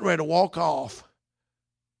as he's getting ready to walk off,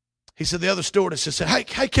 he said, the other stewardess said,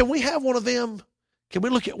 hey, can we have one of them? Can we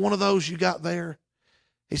look at one of those you got there?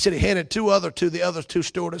 He said he handed the other two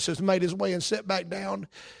stewardesses, made his way and sat back down.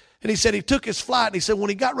 And he said he took his flight, and he said when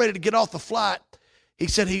he got ready to get off the flight, he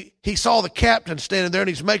said he saw the captain standing there, and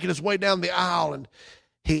he's making his way down the aisle, and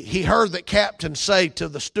he heard the captain say to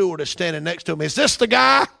the stewardess standing next to him, is this the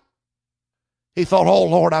guy? He thought, oh,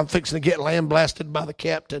 Lord, I'm fixing to get lambasted by the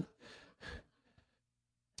captain.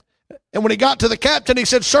 And when he got to the captain, he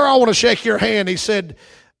said, sir, I want to shake your hand. He said,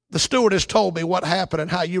 the stewardess told me what happened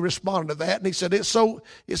and how you responded to that. And he said, it's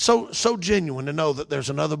so genuine to know that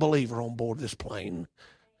there's another believer on board this plane.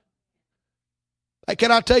 Hey,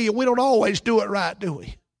 can I tell you, we don't always do it right, do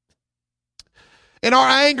we? In our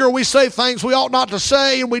anger, we say things we ought not to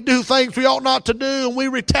say, and we do things we ought not to do, and we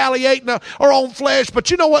retaliate in our own flesh.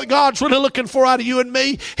 But you know what God's really looking for out of you and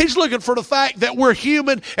me? He's looking for the fact that we're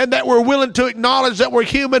human and that we're willing to acknowledge that we're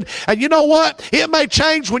human. And you know what? It may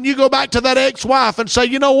change when you go back to that ex-wife and say,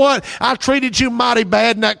 you know what? I treated you mighty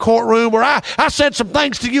bad in that courtroom, or I said some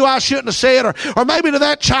things to you I shouldn't have said, or maybe to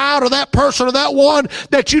that child or that person or that one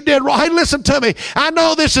that you did wrong. Hey, listen to me. I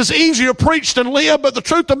know this is easier preached than lived, but the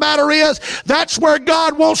truth of the matter is that's where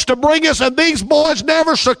God wants to bring us, and these boys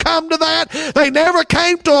never succumbed to that. They never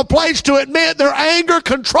came to a place to admit their anger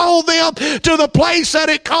controlled them to the place that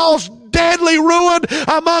it caused deadly ruin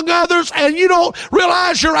among others. And you don't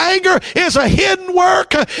realize your anger is a hidden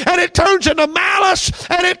work, and it turns into malice,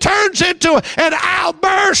 and it turns into an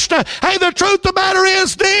outburst. Hey, the truth of the matter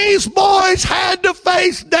is these boys had to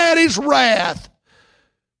face Daddy's wrath.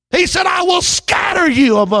 He said, I will scatter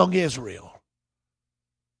you among Israel.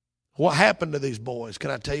 What happened to these boys? Can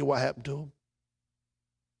I tell you what happened to them?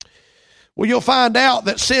 Well, you'll find out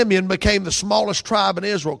that Simeon became the smallest tribe in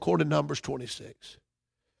Israel, according to Numbers 26.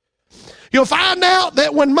 You'll find out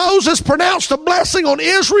that when Moses pronounced a blessing on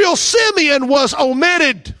Israel, Simeon was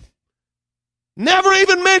omitted. Never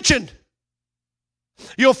even mentioned.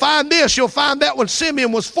 You'll find this, you'll find that when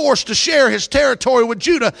Simeon was forced to share his territory with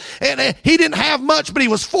Judah, and he didn't have much, but he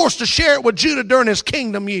was forced to share it with Judah during his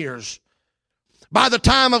kingdom years. By the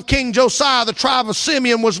time of King Josiah, the tribe of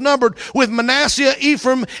Simeon was numbered with Manasseh,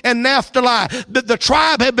 Ephraim, and Naphtali. The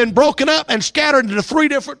tribe had been broken up and scattered into 3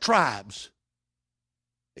 different tribes.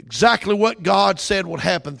 Exactly what God said would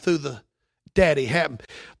happen through the daddy happened.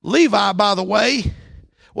 Levi, by the way,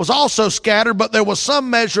 was also scattered, but there was some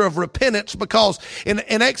measure of repentance, because in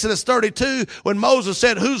Exodus 32, when Moses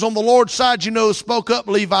said, "Who's on the Lord's side?" you know who spoke up?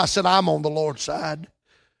 Levi said, "I'm on the Lord's side."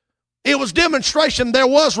 It was demonstration. There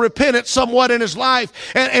was repentance somewhat in his life.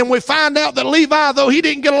 And we find out that Levi, though he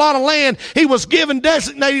didn't get a lot of land, he was given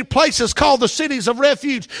designated places called the cities of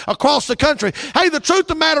refuge across the country. Hey, the truth of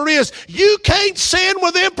the matter is, you can't sin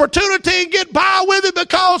with importunity and get by with it,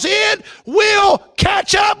 because it will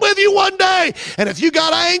catch up with you one day. And if you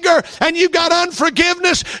got anger and you got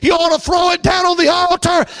unforgiveness, you ought to throw it down on the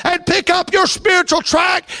altar and pick up your spiritual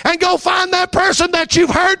track and go find that person that you've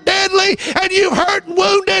hurt deadly and you've hurt and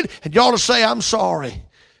wounded. And you ought to say, "I'm sorry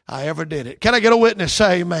I ever did it." Can I get a witness?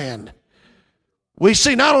 Say amen. We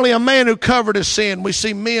see not only a man who covered his sin, we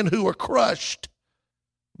see men who were crushed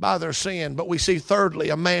by their sin, but we see thirdly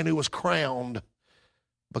a man who was crowned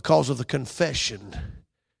because of the confession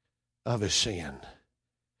of his sin.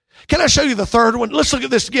 Can I show you the third one? Let's look at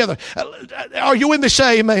this together. Are you in this?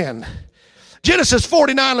 Say amen. Genesis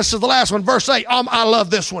 49, this is the last one, verse 8. I love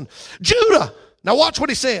this one. Judah. Now watch what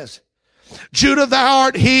he says. Judah, thou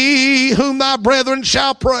art he whom thy brethren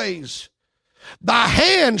shall praise. Thy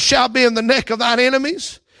hand shall be in the neck of thine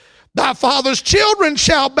enemies. Thy father's children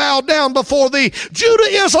shall bow down before thee. Judah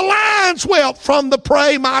is a lion's whelp from the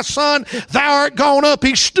prey, my son. Thou art gone up.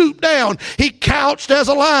 He stooped down. He couched as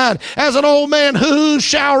a lion, as an old man. Who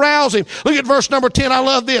shall rouse him? Look at verse number 10. I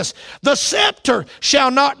love this. The scepter shall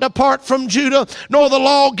not depart from Judah, nor the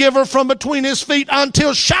lawgiver from between his feet,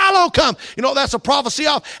 until Shiloh come. You know what that's a prophecy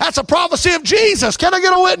of? That's a prophecy of Jesus. Can I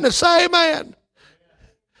get a witness? Say amen.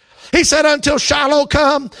 He said, until Shiloh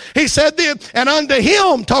come. He said then, and unto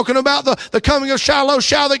him, talking about the coming of Shiloh,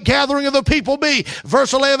 shall the gathering of the people be.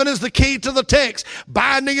 Verse 11 is the key to the text.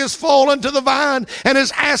 Binding his foal unto the vine, and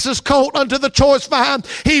his ass's colt unto the choice vine.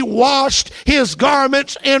 He washed his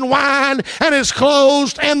garments in wine, and his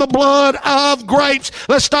clothes in the blood of grapes.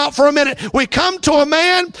 Let's stop for a minute. We come to a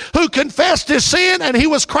man who confessed his sin, and he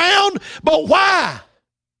was crowned. But why?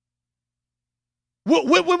 When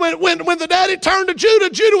the daddy turned to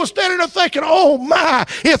Judah, Judah was standing there thinking, "Oh my,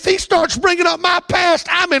 if he starts bringing up my past,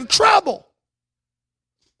 I'm in trouble."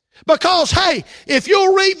 Because, hey, if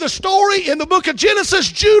you'll read the story in the book of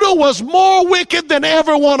Genesis, Judah was more wicked than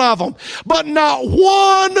every one of them. But not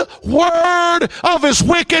one word of his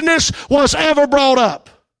wickedness was ever brought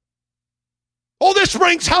up. Oh, this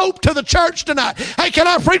brings hope to the church tonight. Hey, can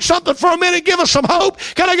I preach something for a minute? Give us some hope.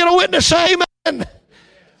 Can I get a witness? Say amen.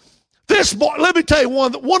 This boy, let me tell you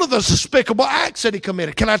one of the despicable acts that he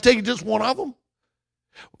committed. Can I tell you just one of them?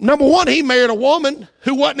 Number one, he married a woman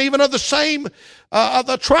who wasn't even of the same of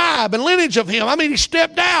the tribe and lineage of him. I mean, he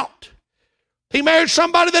stepped out. He married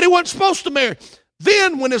somebody that he wasn't supposed to marry.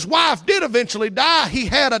 Then, when his wife did eventually die, he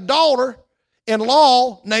had a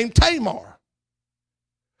daughter-in-law named Tamar.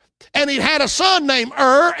 And he had a son named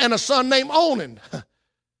and a son named Onan.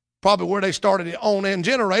 Probably where they started the Onan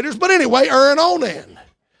generators. But anyway, and Onan.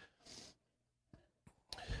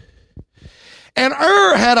 And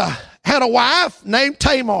had a wife named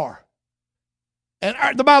Tamar.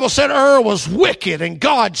 And the Bible said was wicked, and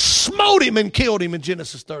God smote him and killed him in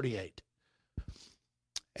Genesis 38.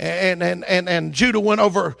 And Judah went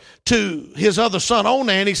over to his other son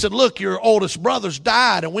Onan. He said, "Look, your oldest brother's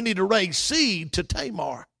died, and we need to raise seed to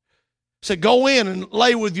Tamar." He said, "Go in and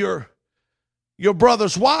lay with your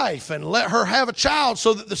brother's wife and let her have a child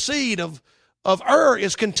so that the seed of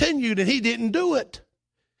is continued." And he didn't do it.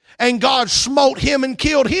 And God smote him and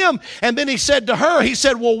killed him. And then he said to her, he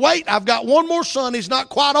said, "Well, wait, I've got one more son. He's not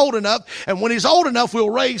quite old enough. And when he's old enough,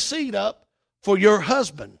 we'll raise seed up for your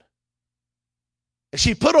husband." And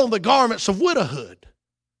she put on the garments of widowhood.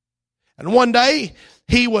 And one day,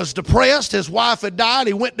 he was depressed. His wife had died.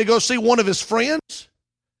 He went to go see one of his friends,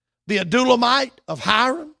 the Adullamite of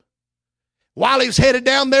Hiram. While he was headed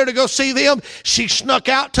down there to go see them, she snuck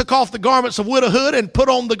out, took off the garments of widowhood, and put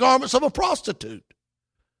on the garments of a prostitute.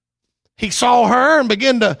 He saw her and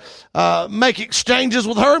began to make exchanges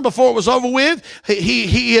with her. And before it was over with,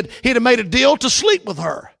 he had made a deal to sleep with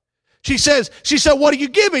her. She said, "What do you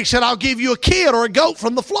give me?" He said, "I'll give you a kid or a goat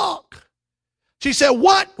from the flock." She said,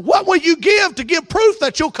 What will you give to give proof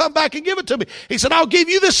that you'll come back and give it to me?" He said, "I'll give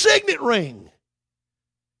you the signet ring."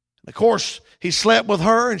 And of course, he slept with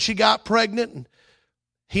her, and she got pregnant. And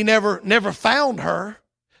He never found her.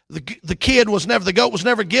 The goat was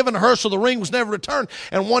never given to her, so the ring was never returned.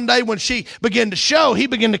 And one day when she began to show, he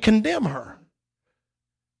began to condemn her.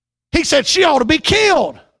 He said she ought to be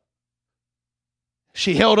killed.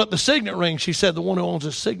 She held up the signet ring. She said, the one who owns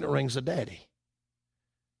the signet ring's the daddy.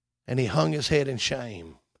 And he hung his head in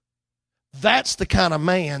shame. That's the kind of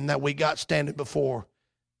man that we got standing before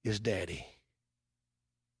his daddy.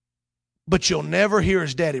 But you'll never hear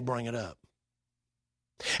his daddy bring it up.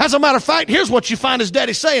 As a matter of fact, here's what you find his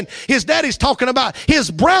daddy saying. His daddy's talking about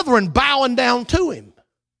his brethren bowing down to him.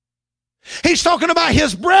 He's talking about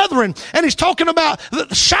his brethren, and he's talking about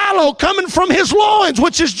Shiloh coming from his loins,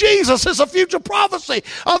 which is Jesus. It's a future prophecy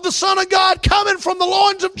of the Son of God coming from the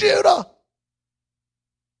loins of Judah.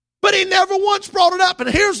 But he never once brought it up, and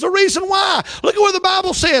here's the reason why. Look at what the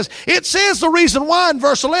Bible says. It says the reason why in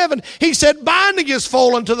verse 11. He said, binding his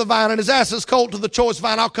foal unto the vine, and his ass's colt to the choice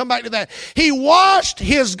vine. I'll come back to that. He washed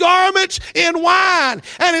his garments in wine,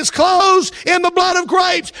 and his clothes in the blood of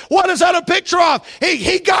grapes. What is that a picture of?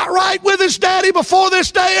 He got right with his daddy before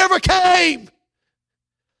this day ever came.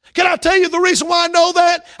 Can I tell you the reason why I know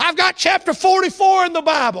that? I've got chapter 44 in the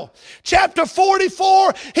Bible. Chapter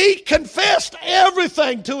 44, he confessed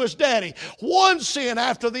everything to his daddy. One sin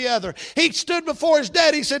after the other. He stood before his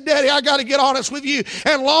daddy. He said, Daddy, I got to get honest with you.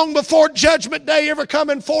 And long before Judgment Day ever come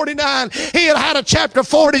in 49, he had a chapter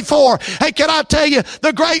 44. Hey, can I tell you,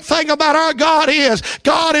 the great thing about our God is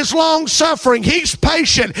long suffering. He's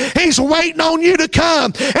patient. He's waiting on you to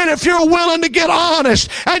come. And if you're willing to get honest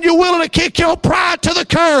and you're willing to kick your pride to the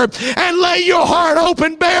curb, and lay your heart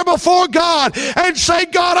open bare before God and say,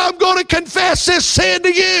 God, I'm going to confess this sin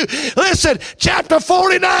to you. Listen, chapter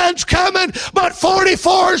 49's coming, but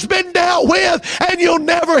 44 has been dealt with, and you'll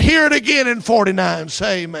never hear it again in 49.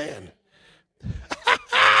 Say amen.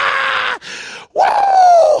 Woo!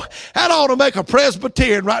 That ought to make a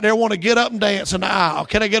Presbyterian right there want to get up and dance in the aisle.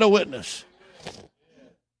 Can I get a witness?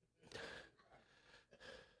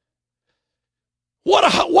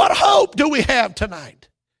 What hope do we have tonight?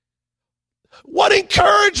 What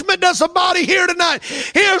encouragement does the body hear tonight?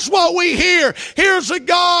 Here's what we hear. Here's a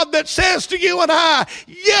God that says to you and I,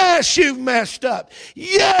 yes, you've messed up.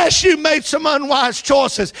 Yes, you've made some unwise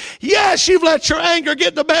choices. Yes, you've let your anger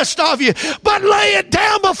get the best of you. But lay it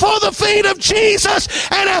down before the feet of Jesus,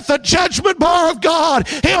 and at the judgment bar of God,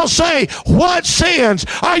 he'll say, what sins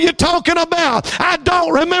are you talking about? I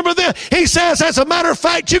don't remember them. He says, as a matter of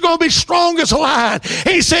fact, you're going to be strong as a lion.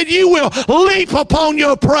 He said, you will leap upon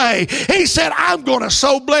your prey. He said, I'm going to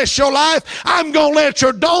so bless your life, I'm going to let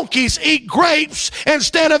your donkeys eat grapes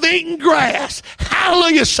instead of eating grass.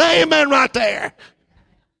 Hallelujah. Say amen right there.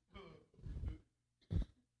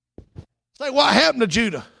 Say, what happened to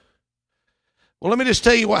Judah? Well, let me just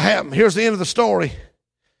tell you what happened. Here's the end of the story.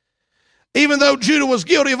 Even though Judah was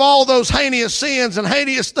guilty of all those heinous sins and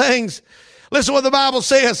heinous things, listen what the Bible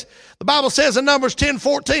says. The Bible says in Numbers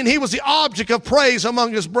 10:14, he was the object of praise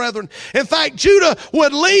among his brethren. In fact, Judah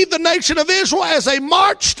would lead the nation of Israel as they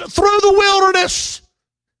marched through the wilderness.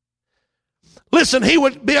 Listen, he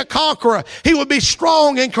would be a conqueror. He would be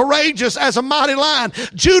strong and courageous as a mighty lion.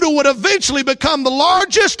 Judah would eventually become the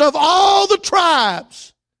largest of all the tribes.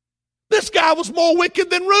 This guy was more wicked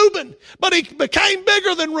than Reuben, but he became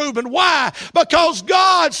bigger than Reuben. Why? Because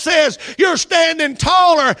God says you're standing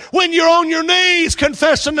taller when you're on your knees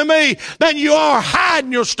confessing to me than you are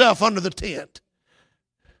hiding your stuff under the tent.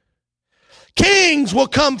 Kings will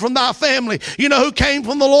come from thy family. You know who came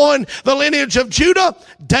from the lineage of Judah?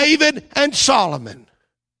 David and Solomon.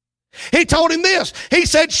 He told him this. He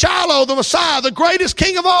said Shiloh, the Messiah, the greatest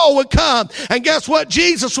king of all, would come. And guess what?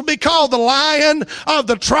 Jesus would be called the Lion of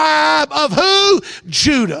the tribe of who?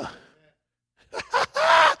 Judah.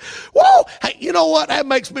 Whoa! Hey, you know what? That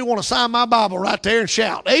makes me want to sign my Bible right there and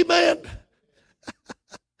shout, amen.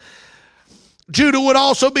 Judah would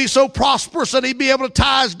also be so prosperous that he'd be able to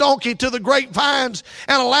tie his donkey to the grapevines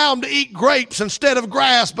and allow him to eat grapes instead of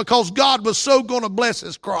grass because God was so going to bless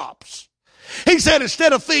his crops. He said,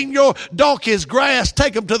 instead of feeding your donkeys grass,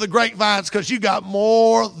 take them to the grapevines because you got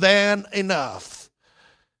more than enough.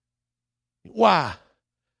 Why?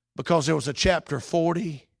 Because there was a chapter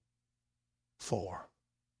 44.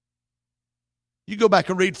 You go back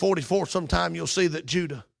and read 44 sometime, you'll see that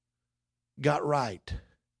Judah got right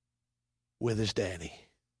with his daddy.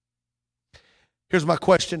 Here's my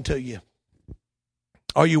question to you.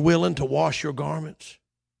 Are you willing to wash your garments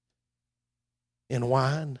in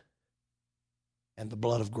wine and the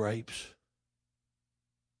blood of grapes?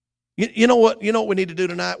 You know what we need to do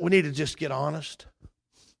tonight? We need to just get honest.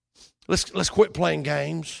 Let's quit playing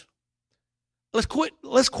games. Let's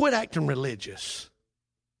quit acting religious.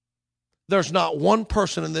 there's not one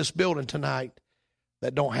person in this building tonight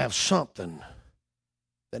that don't have something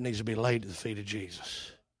that needs to be laid at the feet of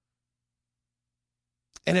Jesus.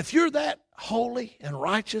 And if you're that holy and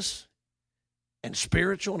righteous and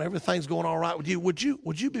spiritual and everything's going all right with you, would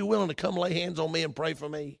you be willing to come lay hands on me and pray for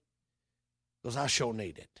me? Because I sure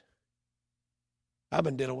need it. I've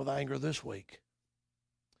been dealing with anger this week.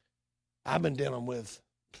 I've been dealing with,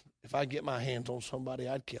 if I get my hands on somebody,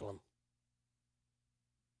 I'd kill them.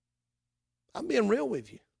 I'm being real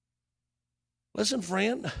with you. Listen,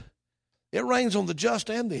 friend, it rains on the just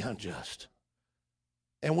and the unjust.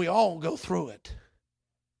 And we all go through it.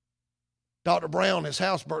 Dr. Brown, his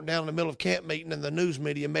house burnt down in the middle of camp meeting, and the news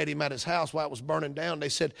media met him at his house while it was burning down. They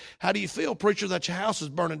said, how do you feel, preacher, that your house is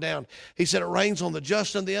burning down? He said, it rains on the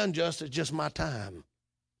just and the unjust. It's just my time.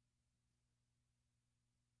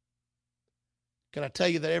 Can I tell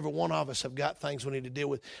you that every one of us have got things we need to deal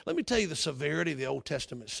with? Let me tell you the severity of the Old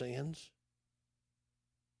Testament sins.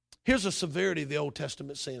 Here's the severity of the Old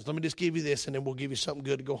Testament sins. Let me just give you this, and then we'll give you something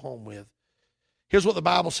good to go home with. Here's what the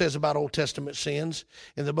Bible says about Old Testament sins.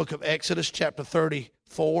 In the book of Exodus, chapter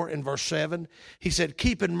 34, and verse 7, he said,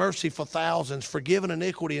 keeping mercy for thousands, forgiving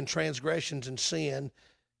iniquity and transgressions and sin,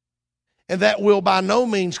 and that will by no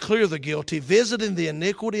means clear the guilty, visiting the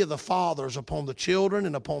iniquity of the fathers upon the children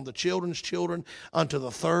and upon the children's children unto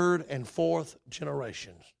the third and fourth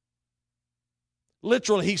generations.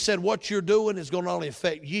 Literally, he said, what you're doing is going to not only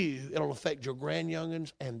affect you, it'll affect your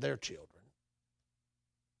grandyoungins and their children.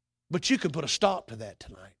 But you can put a stop to that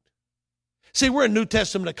tonight. See, we're in New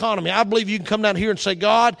Testament economy. I believe you can come down here and say,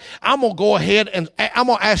 God, I'm going to go ahead and I'm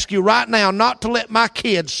going to ask you right now not to let my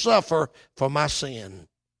kids suffer for my sin.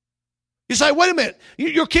 You say, wait a minute,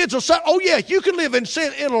 your kids will suffer. Oh, yeah, you can live in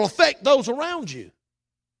sin. It'll affect those around you.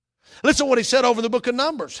 Listen to what he said over in the book of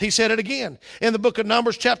Numbers. He said it again in the book of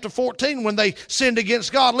Numbers chapter 14 when they sinned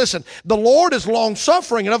against God. Listen, the Lord is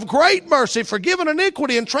long-suffering and of great mercy, forgiving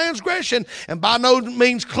iniquity and transgression, and by no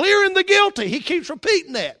means clearing the guilty. He keeps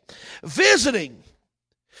repeating that. Visiting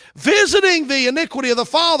the iniquity of the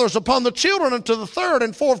fathers upon the children unto the third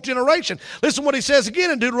and fourth generation. Listen what he says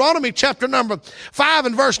again in Deuteronomy chapter number 5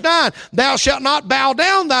 and verse 9. Thou shalt not bow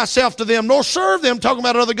down thyself to them, nor serve them, talking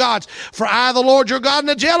about other gods. For I, the Lord your God, and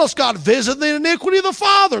a jealous God, visit the iniquity of the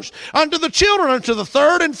fathers unto the children, unto the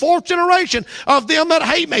third and fourth generation of them that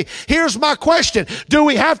hate me. Here's my question. Do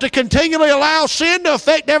we have to continually allow sin to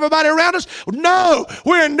affect everybody around us? No.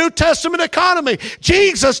 We're in New Testament economy.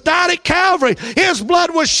 Jesus died at Calvary. His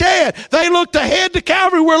blood was shed. They looked ahead to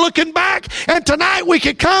Calvary. We're looking back. And tonight we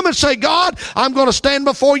can come and say, God, I'm going to stand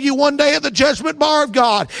before you one day at the judgment bar of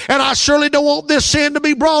God. And I surely don't want this sin to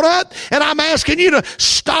be brought up. And I'm asking you to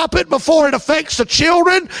stop it before it affects the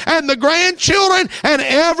children and the grandchildren and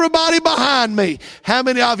everybody behind me. How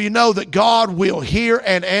many of you know that God will hear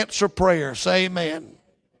and answer prayers? Say amen.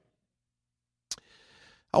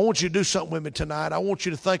 I want you to do something with me tonight. I want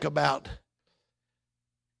you to think about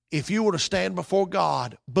if you were to stand before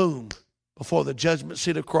God, boom, before the judgment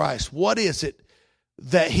seat of Christ, what is it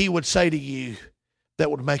that he would say to you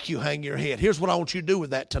that would make you hang your head? Here's what I want you to do with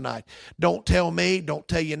that tonight. Don't tell me, don't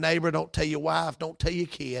tell your neighbor, don't tell your wife, don't tell your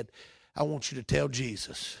kid. I want you to tell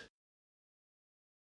Jesus.